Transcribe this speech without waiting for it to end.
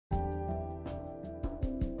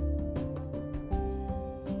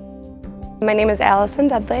My name is Allison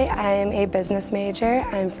Dudley. I'm a business major.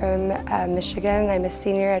 I'm from Michigan. I'm a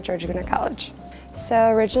senior at Gwinnett College. So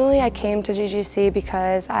originally I came to GGC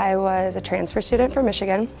because I was a transfer student from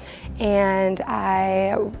Michigan, and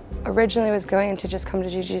I originally was going to just come to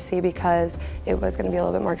GGC because it was going to be a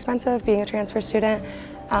little bit more expensive being a transfer student.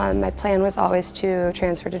 My plan was always to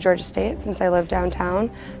transfer to Georgia State since I live downtown,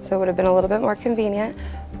 so it would have been a little bit more convenient.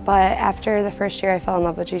 But after the first year I fell in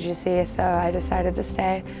love with GGC, so I decided to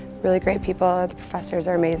stay. Really great people, the professors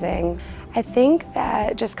are amazing. I think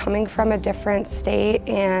that just coming from a different state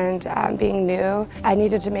and being new, I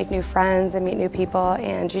needed to make new friends and meet new people,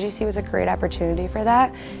 and GGC was a great opportunity for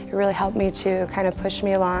that. It really helped me to kind of push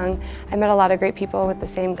me along. I met a lot of great people with the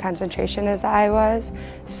same concentration as I was,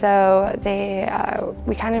 so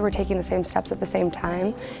we kind of were taking the same steps at the same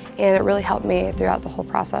time, and it really helped me throughout the whole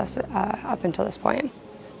process up until this point.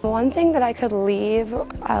 One thing that I could leaving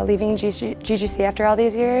GGC after all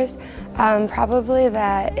these years, probably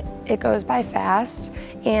that it goes by fast,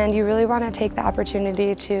 and you really want to take the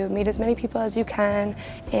opportunity to meet as many people as you can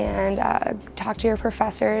and talk to your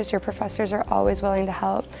professors. Your professors are always willing to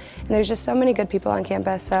help, and there's just so many good people on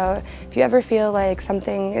campus, so if you ever feel like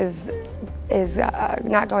something is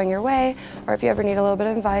not going your way, or if you ever need a little bit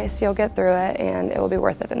of advice, you'll get through it and it will be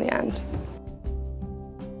worth it in the end.